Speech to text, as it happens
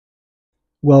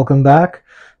Welcome back.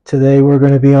 Today we're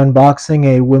going to be unboxing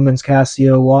a women's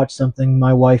Casio watch, something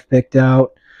my wife picked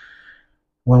out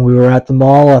when we were at the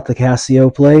mall at the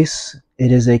Casio place.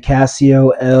 It is a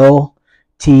Casio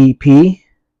LTP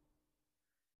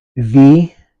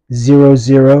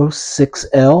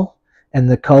V006L and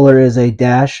the color is a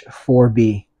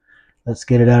 -4B. Let's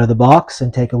get it out of the box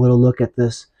and take a little look at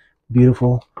this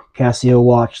beautiful Casio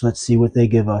watch. Let's see what they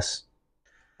give us.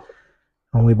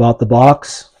 When we bought the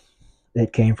box,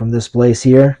 it came from this place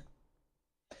here,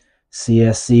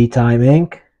 CSC Time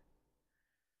Inc.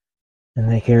 And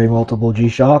they carry multiple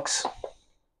G-Shocks.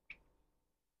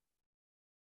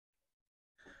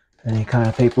 Any kind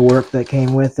of paperwork that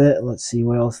came with it. Let's see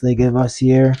what else they give us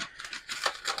here.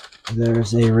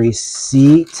 There's a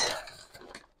receipt.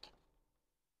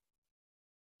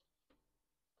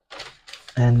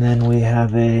 And then we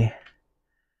have a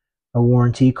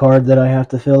warranty card that I have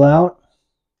to fill out.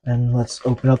 And let's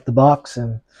open up the box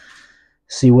and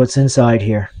see what's inside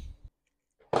here.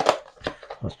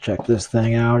 Let's check this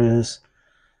thing out. It is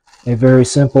a very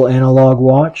simple analog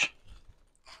watch.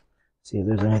 See if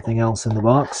there's anything else in the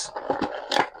box.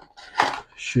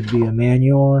 Should be a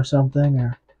manual or something,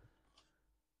 or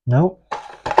nope.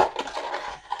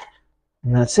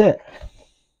 And that's it.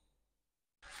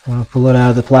 I'm going to pull it out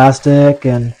of the plastic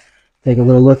and take a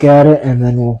little look at it, and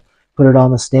then we'll put it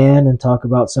on the stand and talk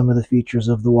about some of the features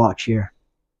of the watch here.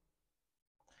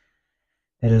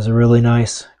 It is a really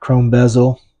nice chrome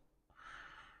bezel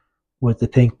with the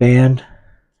pink band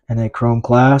and a chrome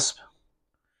clasp.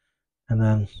 And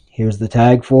then here's the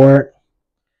tag for it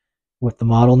with the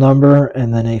model number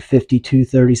and then a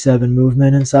 5237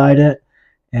 movement inside it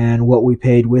and what we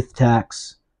paid with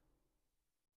tax.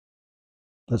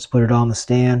 Let's put it on the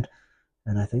stand,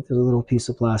 and I think there's a little piece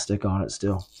of plastic on it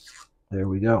still. There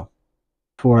we go.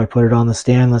 Before I put it on the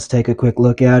stand, let's take a quick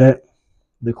look at it.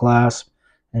 The clasp,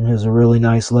 and here's a really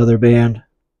nice leather band.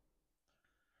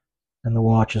 And the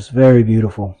watch is very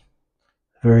beautiful,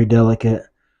 very delicate.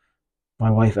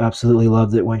 My wife absolutely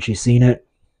loved it when she seen it.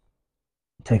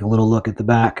 Take a little look at the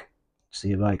back.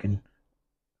 See if I can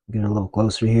get a little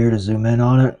closer here to zoom in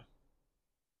on it.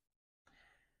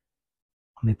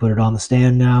 Let me put it on the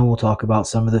stand now. We'll talk about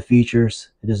some of the features.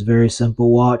 It is a very simple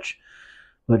watch,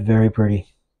 but very pretty.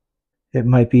 It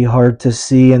might be hard to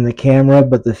see in the camera,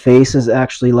 but the face is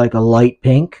actually like a light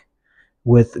pink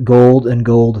with gold and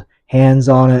gold hands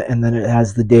on it, and then it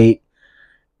has the date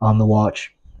on the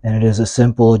watch. And it is a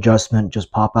simple adjustment. Just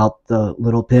pop out the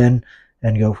little pin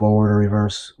and go forward or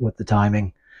reverse with the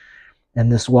timing.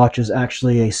 And this watch is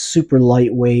actually a super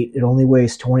lightweight. It only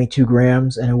weighs 22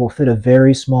 grams and it will fit a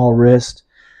very small wrist.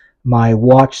 My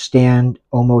watch stand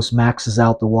almost maxes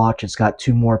out the watch. It's got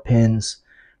 2 more pins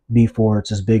before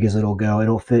it's as big as it'll go.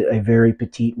 It'll fit a very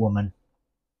petite woman.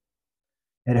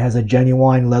 It has a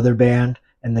genuine leather band,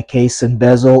 and the case and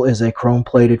bezel is a chrome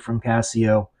plated from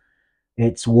Casio.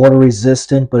 It's water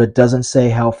resistant, but it doesn't say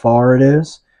how far it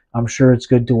is. I'm sure it's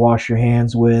good to wash your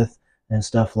hands with and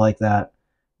stuff like that,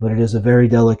 but it is a very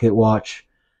delicate watch.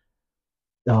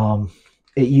 It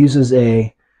uses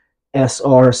a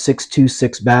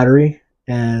SR626 battery,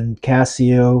 and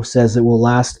Casio says it will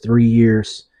last 3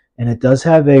 years. And it does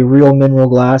have a real mineral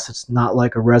glass. It's not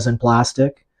like a resin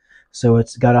plastic, so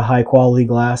it's got a high quality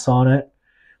glass on it.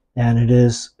 And it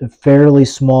is fairly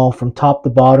small from top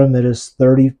to bottom. It is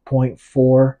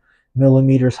 30.4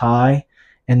 millimeters high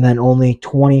and then only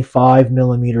 25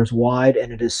 millimeters wide,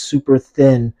 and it is super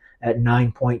thin at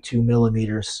 9.2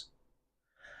 millimeters.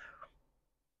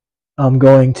 I'm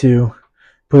going to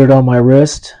put it on my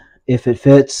wrist if it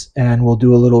fits, and we'll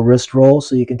do a little wrist roll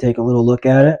so you can take a little look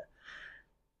at it.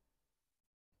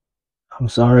 I'm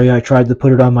sorry, I tried to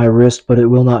put it on my wrist, but it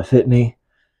will not fit me.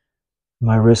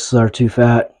 My wrists are too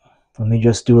fat. Let me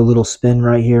just do a little spin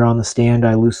right here on the stand.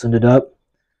 I loosened it up.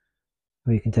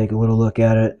 You can take a little look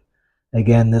at it.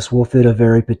 Again, this will fit a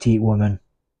very petite woman.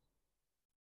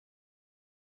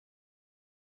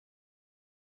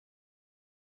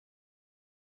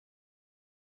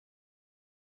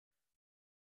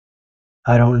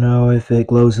 I don't know if it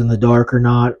glows in the dark or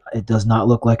not. It does not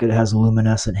look like it has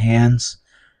luminescent hands.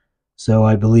 So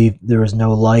I believe there is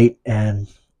no light, and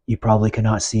you probably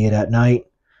cannot see it at night.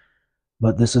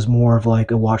 But this is more of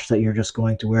like a watch that you're just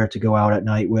going to wear to go out at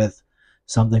night with.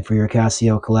 Something for your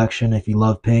Casio collection. If you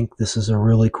love pink, this is a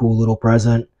really cool little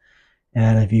present.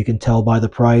 And if you can tell by the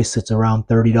price, it's around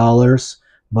 $30.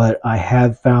 But I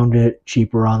have found it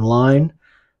cheaper online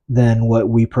than what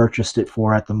we purchased it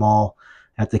for at the mall.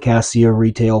 At the Casio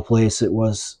retail place, it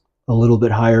was a little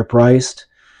bit higher priced.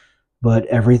 But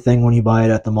everything when you buy it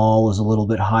at the mall is a little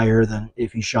bit higher than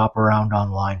if you shop around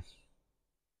online.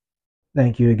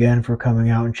 Thank you again for coming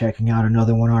out and checking out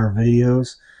another one of our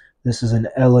videos. This is an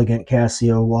elegant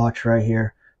Casio watch right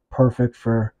here. Perfect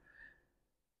for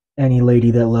any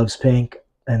lady that loves pink.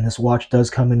 And this watch does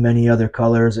come in many other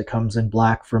colors. It comes in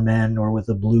black for men or with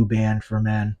a blue band for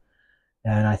men.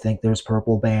 And I think there's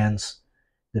purple bands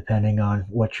depending on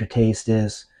what your taste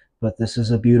is. But this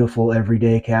is a beautiful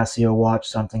everyday Casio watch,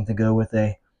 something to go with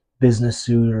a business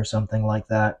suit or something like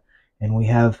that. And we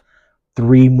have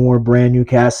 3 more brand new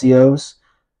Casios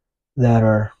that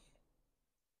are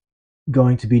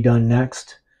going to be done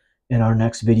next in our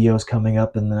next videos coming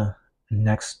up in the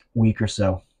next week or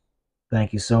so.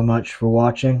 Thank you so much for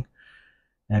watching,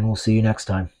 and we'll see you next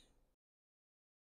time.